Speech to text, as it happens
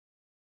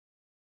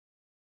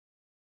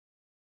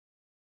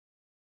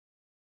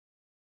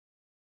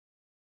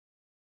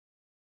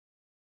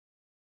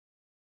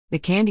The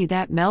candy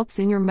that melts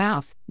in your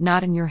mouth,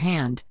 not in your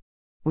hand.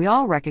 We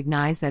all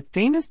recognize that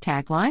famous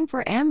tagline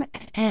for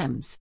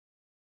M&M'S.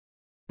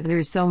 There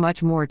is so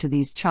much more to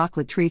these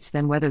chocolate treats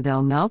than whether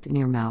they'll melt in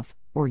your mouth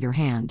or your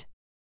hand.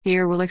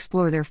 Here we'll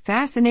explore their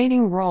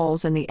fascinating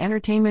roles in the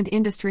entertainment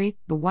industry,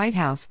 the White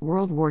House,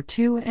 World War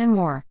II, and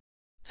more.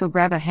 So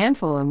grab a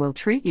handful and we'll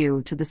treat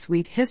you to the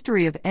sweet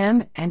history of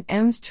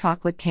M&M'S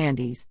chocolate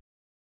candies.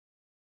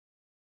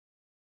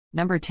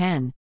 Number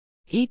 10.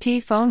 E.T.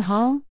 Phone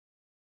Home?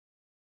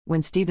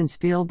 When Steven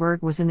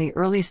Spielberg was in the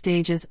early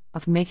stages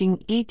of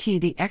making E.T.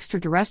 the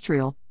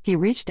Extraterrestrial, he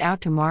reached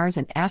out to Mars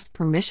and asked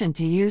permission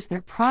to use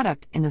their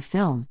product in the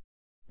film.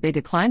 They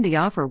declined the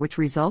offer, which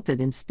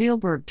resulted in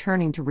Spielberg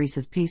turning to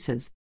Reese's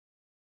Pieces.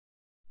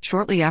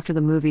 Shortly after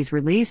the movie's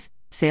release,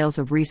 sales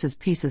of Reese's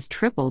Pieces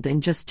tripled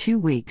in just 2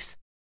 weeks.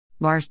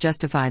 Mars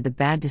justified the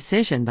bad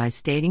decision by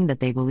stating that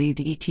they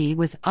believed E.T.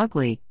 was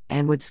ugly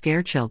and would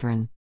scare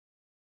children.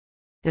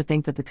 To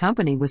think that the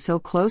company was so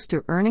close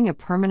to earning a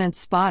permanent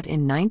spot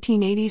in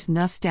 1980s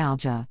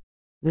nostalgia.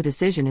 The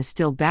decision is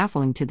still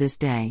baffling to this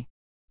day.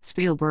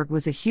 Spielberg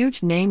was a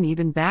huge name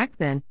even back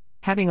then,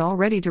 having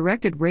already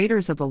directed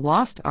Raiders of the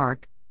Lost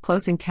Ark,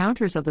 Close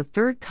Encounters of the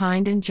Third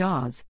Kind, and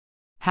Jaws.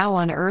 How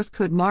on earth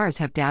could Mars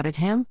have doubted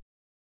him?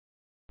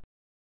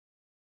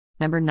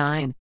 Number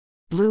 9.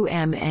 Blue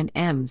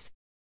M&M'S.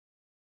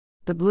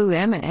 The blue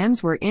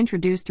M&M's were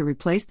introduced to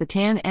replace the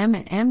tan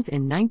M&M's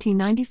in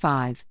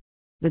 1995.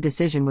 The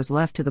decision was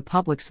left to the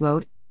public's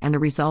vote, and the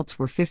results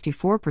were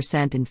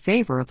 54% in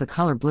favor of the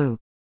color blue.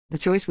 The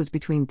choice was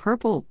between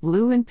purple,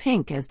 blue, and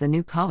pink as the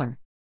new color.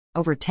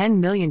 Over 10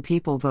 million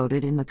people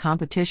voted in the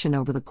competition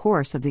over the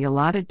course of the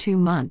allotted 2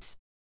 months.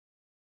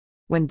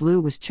 When blue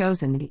was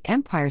chosen, the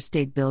Empire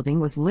State Building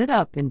was lit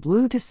up in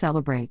blue to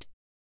celebrate.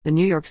 The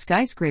New York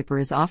skyscraper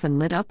is often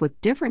lit up with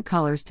different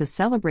colors to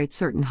celebrate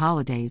certain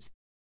holidays.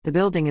 The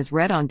building is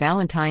red on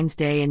Valentine's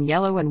Day and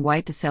yellow and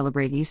white to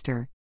celebrate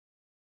Easter.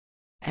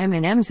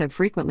 M&M's have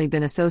frequently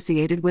been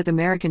associated with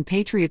American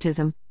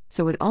patriotism,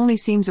 so it only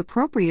seems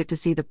appropriate to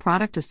see the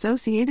product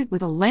associated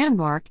with a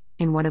landmark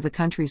in one of the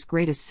country's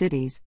greatest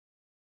cities.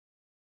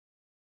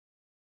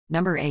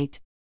 Number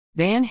 8.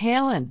 Van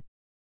Halen.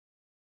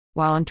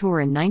 While on tour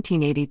in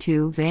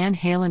 1982, Van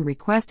Halen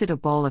requested a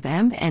bowl of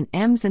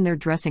M&M's in their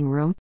dressing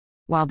room.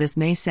 While this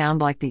may sound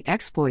like the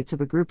exploits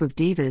of a group of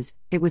divas,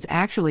 it was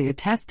actually a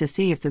test to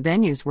see if the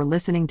venues were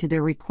listening to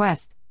their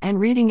requests and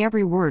reading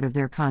every word of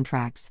their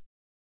contracts.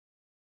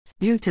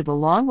 Due to the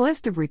long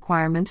list of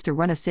requirements to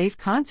run a safe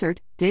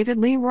concert, David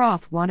Lee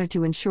Roth wanted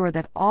to ensure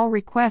that all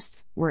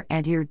requests were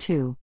adhered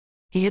to.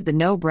 He hid the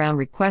no brown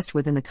request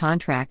within the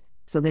contract,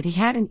 so that he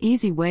had an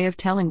easy way of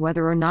telling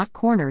whether or not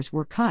corners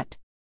were cut.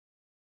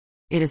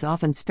 It is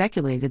often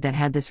speculated that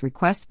had this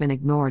request been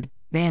ignored,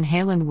 Van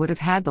Halen would have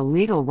had the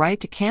legal right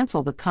to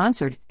cancel the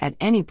concert at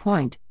any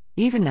point,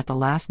 even at the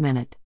last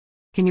minute.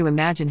 Can you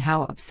imagine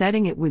how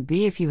upsetting it would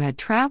be if you had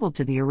traveled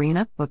to the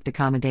arena, booked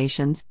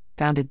accommodations,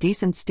 found a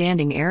decent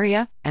standing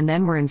area, and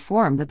then were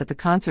informed that the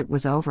concert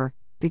was over,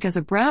 because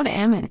a brown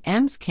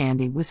M&M'S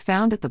candy was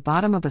found at the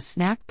bottom of a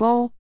snack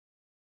bowl?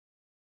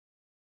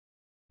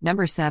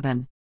 Number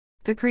 7.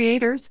 The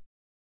Creators.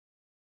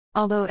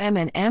 Although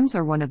M&M'S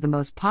are one of the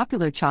most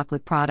popular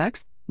chocolate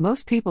products,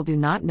 most people do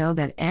not know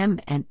that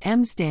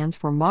M&M stands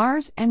for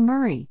Mars and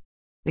Murray.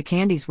 The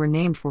candies were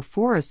named for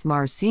Forrest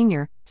Mars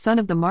Sr., son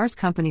of the Mars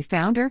Company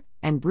founder,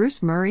 and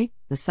Bruce Murray,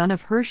 the son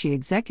of Hershey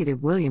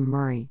executive William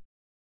Murray.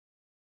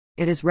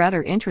 It is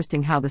rather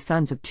interesting how the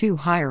sons of two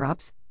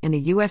higher-ups in the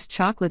U.S.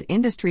 chocolate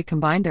industry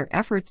combined their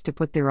efforts to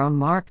put their own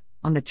mark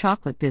on the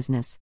chocolate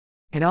business.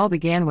 It all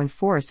began when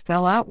Forrest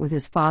fell out with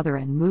his father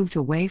and moved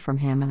away from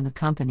him and the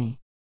company.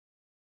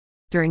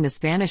 During the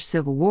Spanish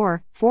Civil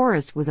War,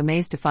 Forrest was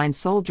amazed to find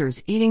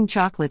soldiers eating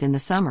chocolate in the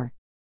summer.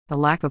 The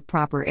lack of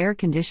proper air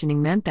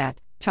conditioning meant that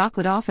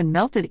chocolate often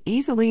melted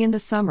easily in the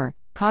summer,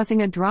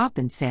 causing a drop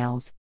in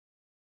sales.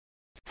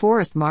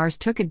 Forrest Mars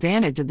took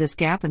advantage of this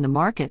gap in the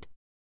market.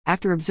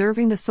 After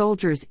observing the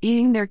soldiers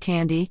eating their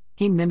candy,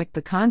 he mimicked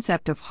the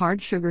concept of hard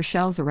sugar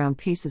shells around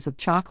pieces of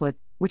chocolate,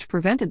 which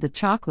prevented the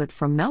chocolate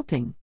from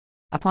melting.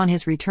 Upon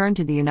his return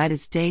to the United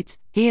States,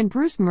 he and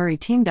Bruce Murray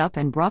teamed up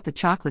and brought the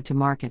chocolate to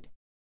market.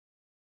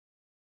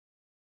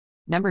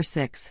 Number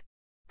 6.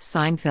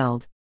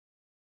 Seinfeld.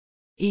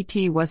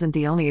 E.T. wasn't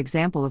the only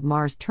example of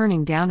Mars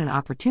turning down an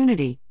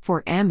opportunity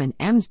for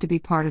M&M'S to be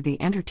part of the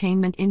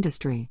entertainment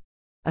industry.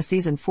 A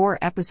season 4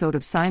 episode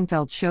of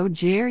Seinfeld showed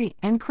Jerry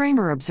and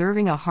Kramer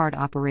observing a heart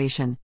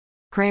operation.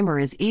 Kramer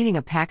is eating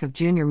a pack of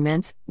Junior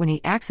Mints when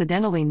he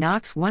accidentally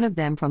knocks one of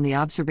them from the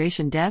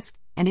observation desk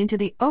and into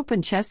the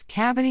open chest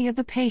cavity of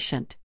the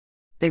patient.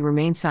 They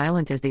remain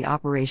silent as the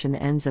operation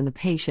ends and the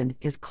patient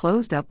is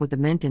closed up with the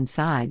mint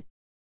inside.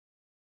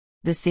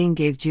 This scene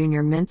gave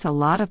Junior Mints a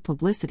lot of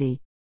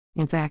publicity.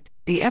 In fact,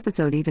 the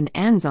episode even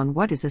ends on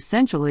what is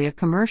essentially a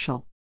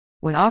commercial.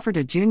 When offered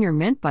a Junior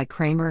Mint by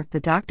Kramer, the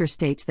doctor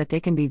states that they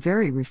can be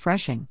very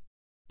refreshing.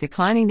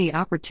 Declining the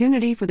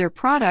opportunity for their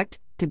product,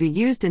 to be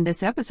used in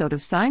this episode of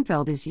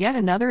Seinfeld is yet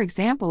another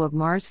example of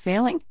Mars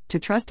failing to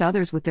trust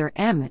others with their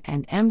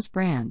M&M's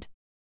brand.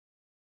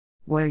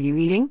 "What are you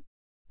eating?"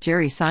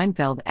 Jerry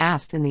Seinfeld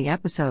asked in the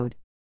episode.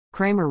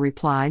 Kramer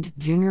replied,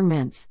 "Junior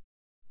mints.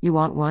 You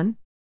want one?"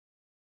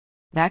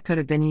 That could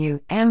have been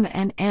you,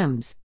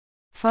 M&M's.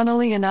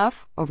 Funnily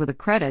enough, over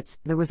the credits,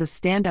 there was a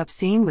stand-up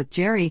scene with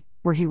Jerry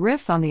where he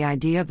riffs on the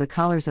idea of the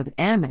colors of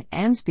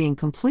M&M's being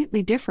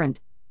completely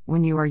different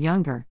when you are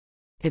younger.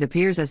 It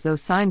appears as though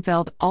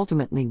Seinfeld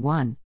ultimately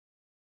won.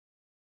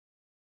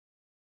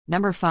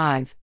 Number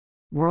 5.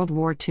 World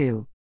War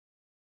II.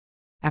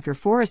 After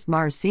Forrest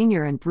Mars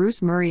Sr. and Bruce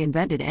Murray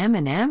invented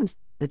M&M's,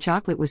 the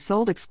chocolate was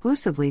sold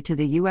exclusively to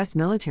the U.S.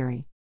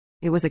 military.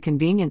 It was a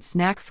convenient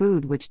snack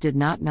food which did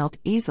not melt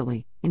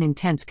easily in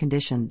intense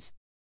conditions.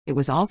 It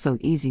was also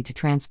easy to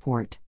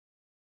transport.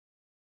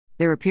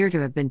 There appear to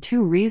have been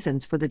two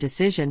reasons for the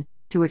decision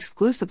to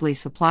exclusively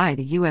supply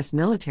the U.S.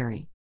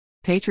 military.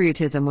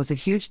 Patriotism was a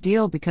huge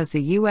deal because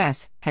the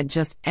U.S. had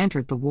just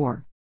entered the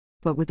war.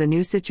 But with the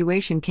new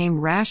situation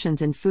came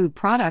rations and food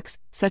products,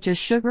 such as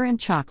sugar and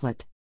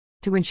chocolate.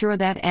 To ensure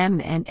that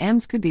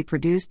M&M's could be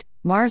produced,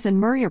 Mars and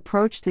Murray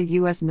approached the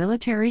U.S.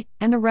 military,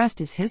 and the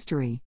rest is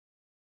history.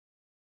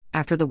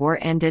 After the war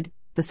ended,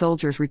 the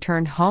soldiers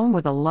returned home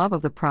with a love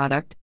of the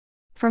product.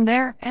 From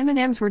there,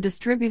 M&M's were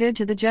distributed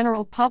to the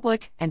general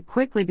public and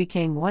quickly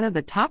became one of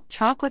the top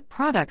chocolate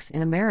products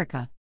in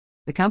America.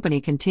 The company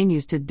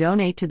continues to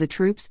donate to the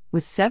troops,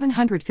 with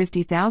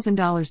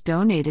 $750,000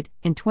 donated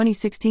in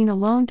 2016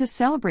 alone to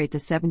celebrate the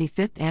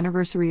 75th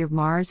anniversary of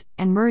Mars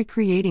and Murray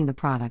creating the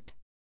product.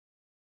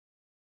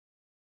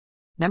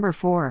 Number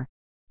 4.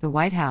 The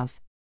White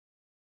House.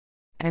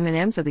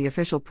 M&M's are the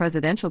official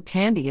presidential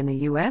candy in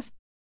the U.S.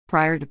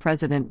 Prior to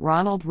President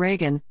Ronald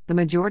Reagan, the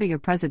majority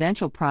of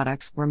presidential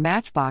products were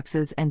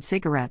matchboxes and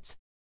cigarettes.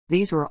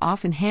 These were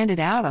often handed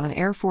out on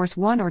Air Force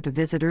One or to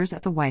visitors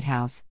at the White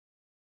House.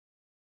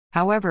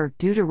 However,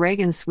 due to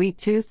Reagan's sweet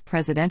tooth,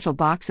 presidential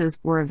boxes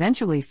were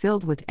eventually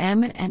filled with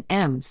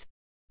M&M's.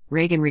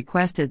 Reagan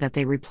requested that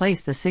they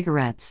replace the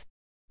cigarettes.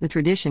 The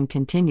tradition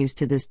continues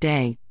to this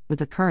day, with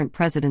the current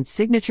president's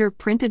signature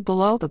printed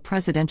below the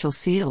presidential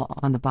seal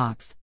on the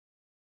box.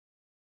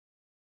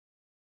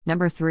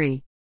 Number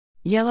 3.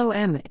 Yellow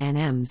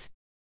M&M's.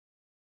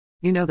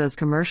 You know those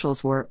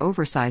commercials where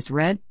oversized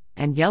red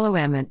and yellow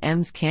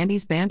M&M's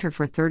candies banter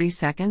for 30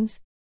 seconds?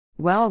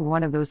 Well,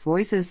 one of those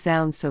voices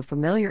sounds so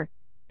familiar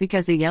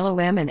because the yellow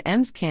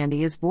M&M's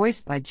candy is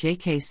voiced by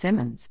J.K.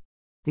 Simmons.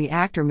 The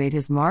actor made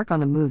his mark on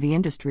the movie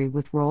industry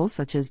with roles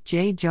such as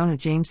J. Jonah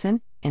Jameson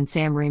in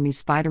Sam Raimi's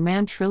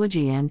Spider-Man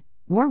trilogy and,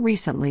 more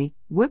recently,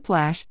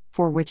 Whiplash,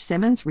 for which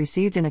Simmons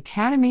received an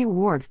Academy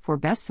Award for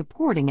Best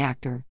Supporting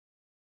Actor.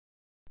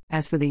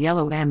 As for the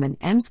yellow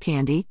M&M's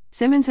candy,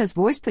 Simmons has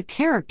voiced the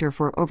character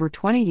for over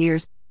 20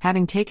 years,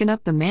 having taken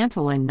up the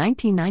mantle in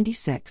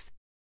 1996.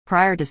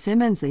 Prior to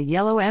Simmons, the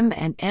yellow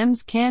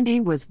M&M's candy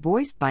was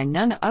voiced by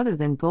none other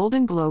than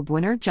Golden Globe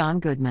winner John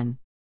Goodman.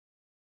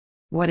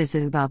 What is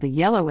it about the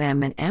yellow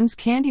M&M's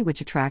candy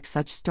which attracts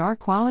such star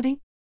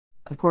quality?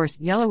 Of course,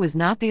 yellow is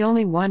not the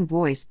only one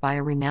voiced by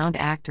a renowned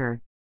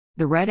actor.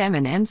 The red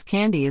M&M's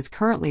candy is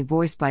currently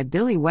voiced by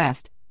Billy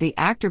West, the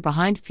actor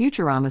behind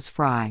Futurama's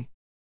Fry.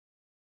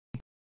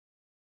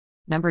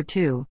 Number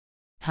 2.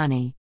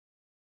 Honey.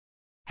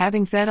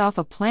 Having fed off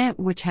a plant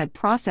which had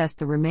processed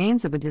the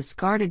remains of a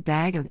discarded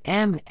bag of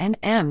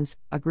M&M's,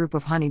 a group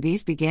of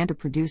honeybees began to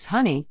produce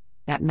honey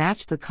that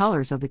matched the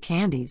colors of the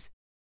candies.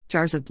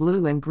 Jars of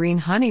blue and green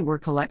honey were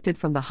collected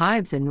from the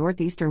hives in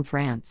northeastern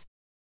France.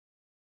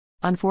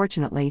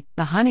 Unfortunately,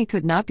 the honey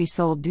could not be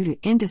sold due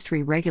to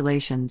industry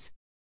regulations.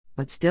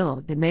 But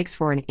still, it makes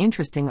for an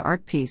interesting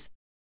art piece.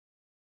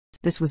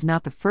 This was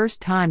not the first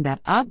time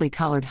that oddly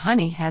colored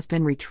honey has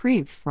been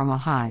retrieved from a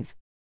hive.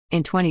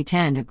 In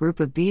 2010, a group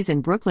of bees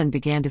in Brooklyn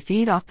began to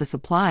feed off the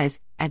supplies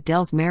at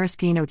Dell's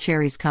Maraschino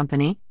Cherries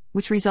Company,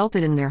 which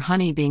resulted in their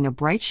honey being a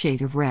bright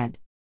shade of red.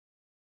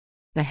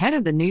 The head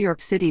of the New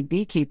York City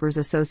Beekeepers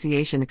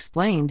Association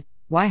explained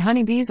why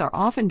honeybees are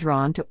often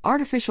drawn to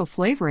artificial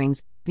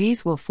flavorings.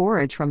 Bees will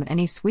forage from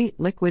any sweet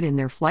liquid in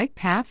their flight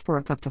path for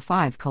up to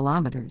 5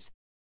 kilometers.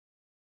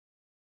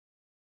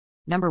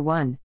 Number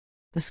 1.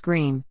 The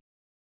Scream.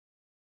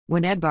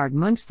 When Edvard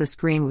Munch's The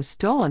Scream was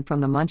stolen from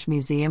the Munch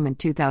Museum in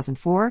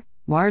 2004,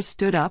 Mars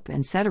stood up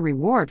and set a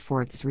reward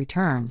for its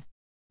return.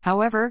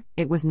 However,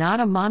 it was not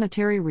a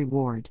monetary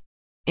reward.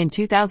 In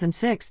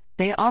 2006,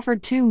 they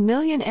offered 2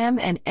 million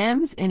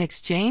M&M's in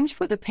exchange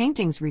for the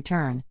painting's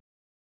return.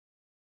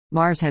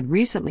 Mars had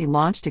recently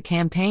launched a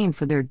campaign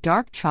for their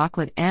dark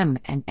chocolate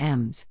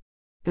M&M's.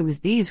 It was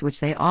these which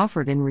they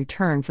offered in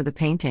return for the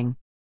painting.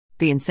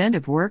 The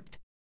incentive worked,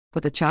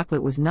 but the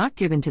chocolate was not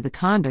given to the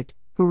convict,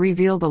 who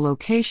revealed the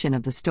location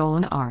of the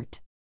stolen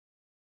art.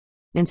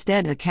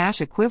 Instead, a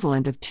cash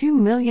equivalent of 2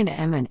 million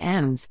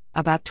M&M's,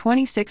 about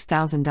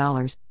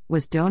 $26,000,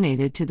 was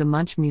donated to the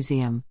Munch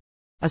Museum.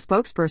 A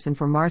spokesperson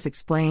for Mars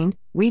explained,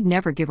 "We'd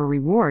never give a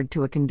reward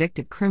to a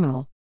convicted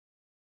criminal.